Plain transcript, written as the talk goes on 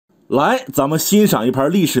来，咱们欣赏一盘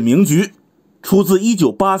历史名局，出自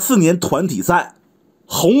1984年团体赛，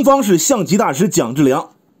红方是象棋大师蒋志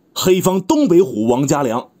梁，黑方东北虎王嘉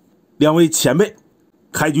良，两位前辈。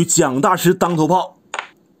开局蒋大师当头炮，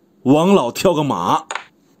王老跳个马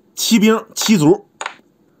，7兵7卒，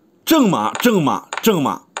正马正马正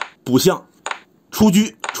马补象，出车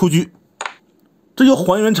出车，这就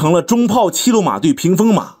还原成了中炮7路马对屏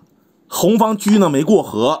风马。红方车呢没过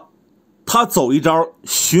河，他走一招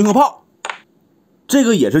寻个炮，这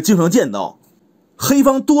个也是经常见到。黑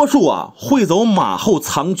方多数会走马后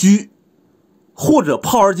藏车，或者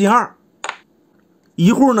炮2进2，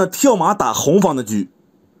一会儿呢跳马打红方的车，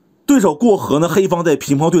对手过河呢，黑方再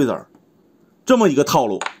平炮对子儿，这么一个套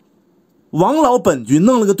路。王老本局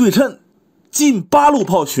弄了个对称，进8路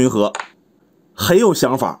炮巡河，很有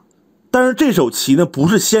想法。但是这手棋呢不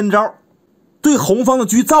是先招，对红方的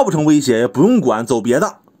车造不成威胁，也不用管，走别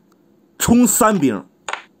的。冲3兵，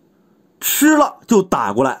吃了就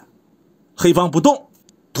打过来，黑方不动，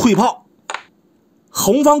退炮。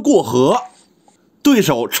红方过河，对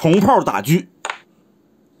手重炮打车，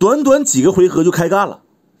短短几个回合就开干了。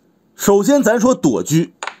首先咱说躲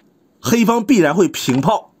车，黑方必然会平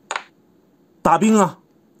炮，打兵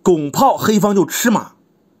拱炮，黑方就吃马，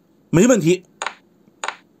没问题。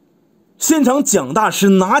现场蒋大师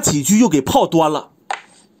拿起车就给炮端了，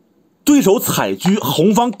对手踩车，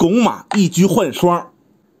红方拱马，一车换双，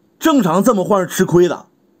正常这么换是吃亏的，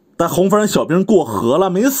但红方小兵过河了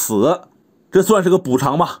没死，这算是个补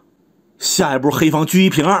偿吧。下一步黑方车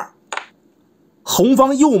1平2，红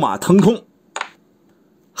方右马腾空，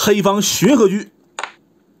黑方巡河车，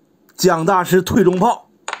蒋大师退中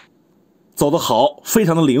炮，走得好，非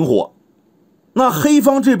常的灵活。那黑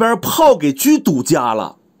方这边炮给车堵夹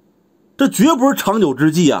了，这绝不是长久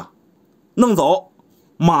之计啊！弄走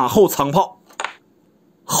马后藏炮，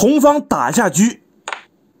红方打下车，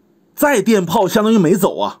再垫炮相当于没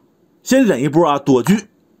走先忍一波躲车。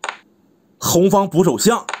红方补手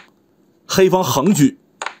象，黑方横车，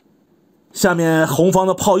下面红方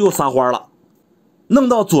的炮又撒欢了，弄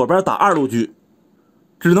到左边打2路车，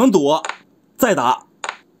只能躲再打。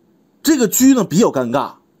这个车呢比较尴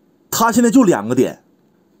尬，他现在就2个点，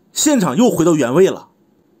现场又回到原位了，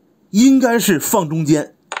应该是放中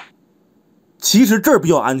间。其实这儿比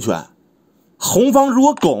较安全，红方如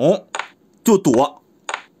果拱就躲，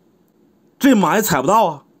这马也踩不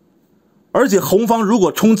到而且红方如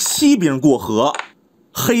果冲7兵过河，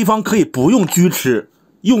黑方可以不用车吃，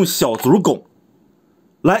用小卒拱。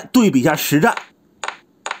来对比一下实战，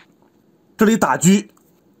这里打车，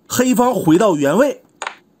黑方回到原位，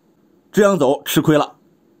这样走吃亏了。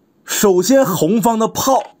首先红方的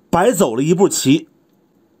炮白走了一步棋，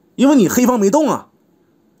因为你黑方没动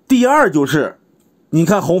第二就是你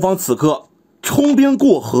看红方此刻冲兵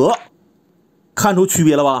过河，看出区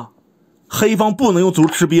别了吧？黑方不能用卒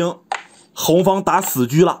吃兵，红方打死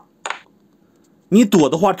车了。你躲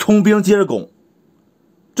的话冲兵接着拱，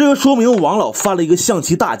这个说明王老犯了一个象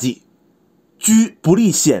棋大忌，车不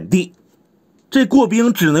立险地，这过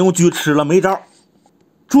兵只能用车吃了，没招。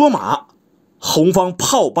捉马，红方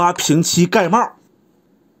炮8平7盖帽，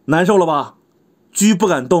难受了吧？车不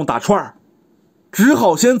敢动，打串，只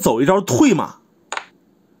好先走一招退马。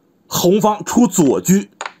红方出左车，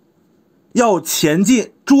要前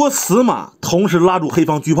进捉死马，同时拉住黑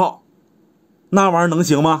方车炮，那玩意儿能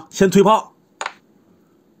行吗？先退炮。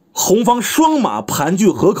红方双马盘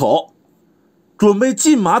踞河口，准备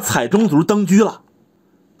进马踩中卒登车了。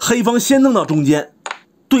黑方先弄到中间，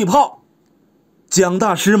对炮。蒋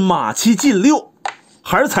大师马7进6，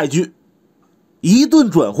还是踩车，一顿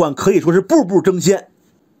转换可以说是步步争先。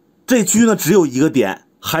这车呢只有一个点，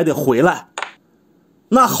还得回来。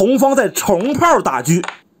那红方在重炮打车，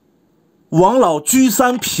王老车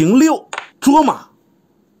3平6捉马，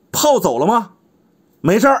炮走了吗？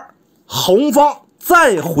没事儿，红方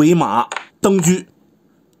再回马登车，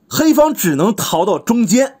黑方只能逃到中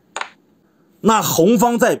间。那红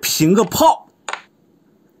方再平个炮，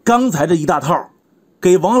刚才这一大套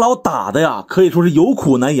给王老打的可以说是有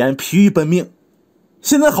苦难言，疲于奔命。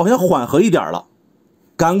现在好像缓和一点了，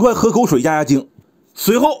赶快喝口水压压惊。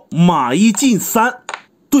随后马1进3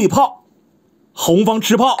对炮，红方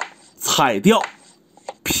吃炮踩掉，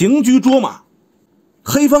平车捉马。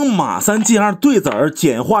黑方马3进2对子儿，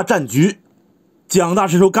简化战局。蒋大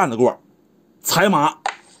师说干得过，踩马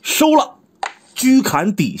收了，车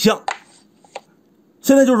砍底象。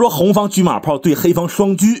现在就是说红方车马炮对黑方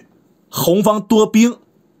双车，红方多兵，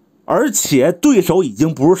而且对手已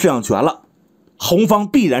经不是摄像权了，红方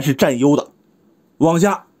必然是占优的。往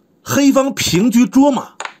下黑方平车捉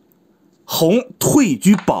马，红退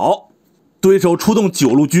车保，对手出动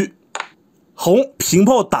9路车，红平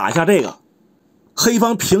炮打下这个，黑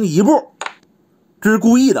方平一步，这是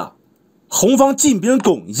故意的。红方进兵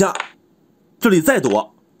拱一下，这里再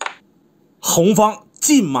躲，红方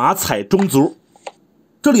进马踩中卒，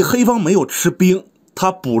这里黑方没有吃兵，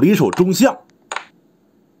他补了一手中象，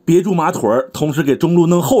别住马腿儿，同时给中路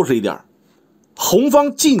弄厚实一点。红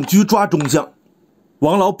方进车抓中象，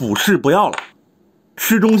王老补士不要了，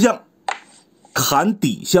吃中象，砍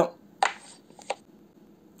底象，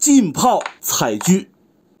进炮踩车，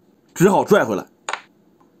只好拽回来。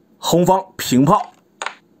红方平炮，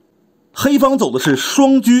黑方走的是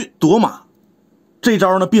双车夺马，这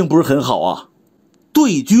招呢并不是很好啊，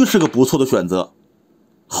对车是个不错的选择。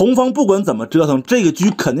红方不管怎么折腾，这个车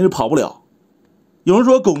肯定是跑不了。有人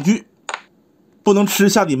说拱车不能吃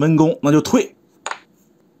下底闷弓，那就退，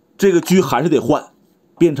这个车还是得换，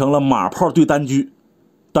变成了马炮对单车。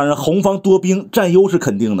当然红方多兵占优是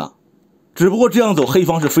肯定的，只不过这样走黑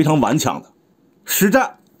方是非常顽强的。实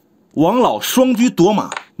战王老双车夺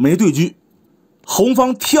马没对车，红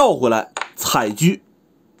方跳回来踩车，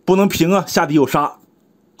不能平啊，下底有杀，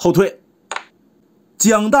后退。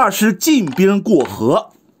蒋大师进兵过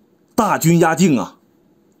河，大军压境啊，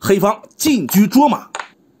黑方进车捉马，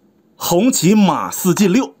红旗马4进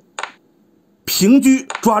6，平车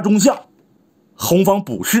抓中象，红方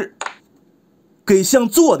补士，给象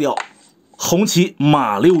做掉，红旗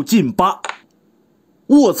马6进8，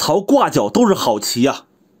卧槽挂角都是好棋啊，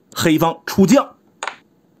黑方出将，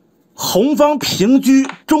红方平车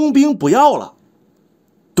中兵不要了，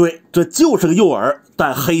对，这就是个诱饵，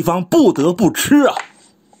但黑方不得不吃啊，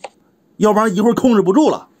要不然一会儿控制不住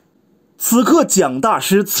了。此刻蒋大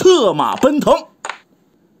师策马奔腾，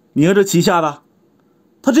你看这棋下的，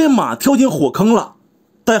他这马跳进火坑了，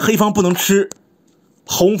但黑方不能吃，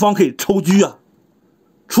红方可以抽车啊。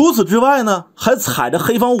除此之外呢，还踩着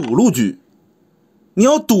黑方5路车，你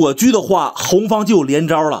要躲车的话，红方就有连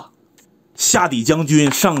招了，下底将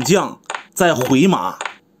军上将再回马，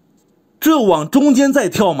这往中间再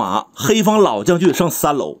跳马，黑方老将就得上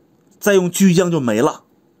3楼，再用车将就没了。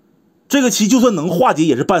这个棋就算能化解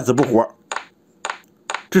也是半死不活。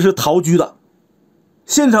这是逃车的，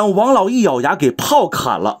现场王老一咬牙给炮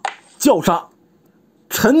砍了，叫杀，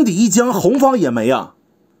沉底一将，红方也没啊。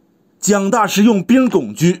蒋大师用兵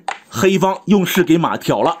拱车，黑方用士给马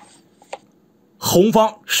挑了，红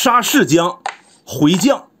方杀士将回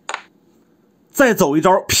将，再走一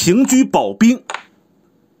招平车保兵，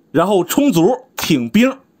然后冲卒挺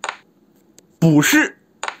兵补士，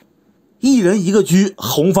一人一个车，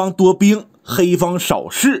红方多兵，黑方少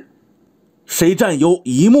士，谁占优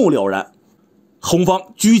一目了然。红方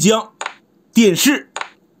车将电士，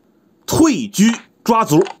退车抓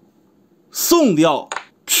卒，送掉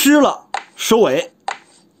吃了收尾。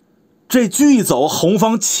这车一走，红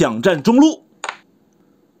方抢占中路，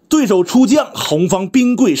对手出将，红方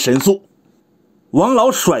兵贵神速，王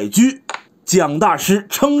老甩车，蒋大师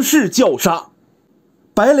称士叫杀，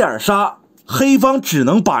白脸杀，黑方只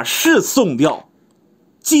能把士送掉，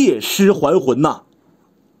借尸还魂呐。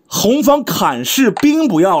红方砍士兵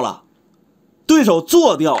不要了，对手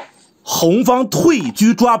做掉，红方退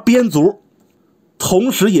车抓边卒，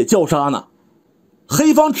同时也叫杀呢。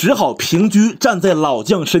黑方只好平车站在老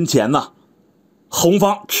将身前呐，红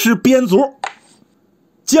方吃边卒，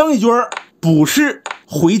将一军补士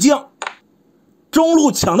回将，中路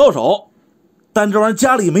抢到手，但这玩意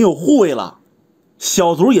家里没有护卫了，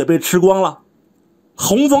小卒也被吃光了。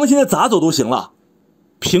红方现在咋走都行了，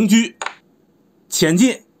平车前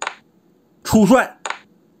进出帅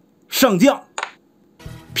上将，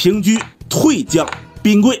平车退将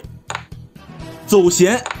兵贵，走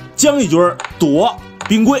闲将一军躲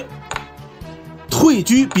兵贵，退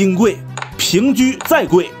车兵贵，平车再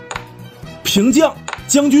贵，平将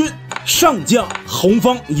将军上将，红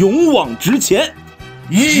方勇往直前，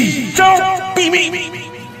一招毙命。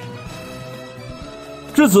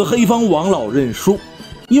至此黑方王老认输，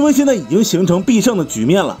因为现在已经形成必胜的局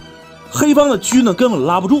面了，黑方的车呢根本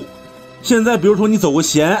拉不住。现在比如说你走个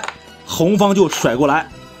闲，红方就甩过来，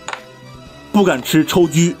不敢吃抽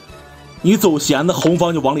车，你走闲的红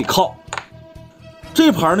方就往里靠。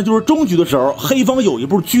这盘呢就是中局的时候，黑方有一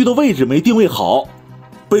步车的位置没定位好，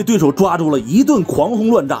被对手抓住了，一顿狂轰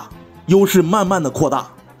乱炸，优势慢慢的扩大，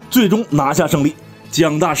最终拿下胜利。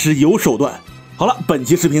蒋大师有手段。好了，本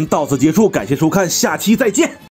期视频到此结束，感谢收看，下期再见。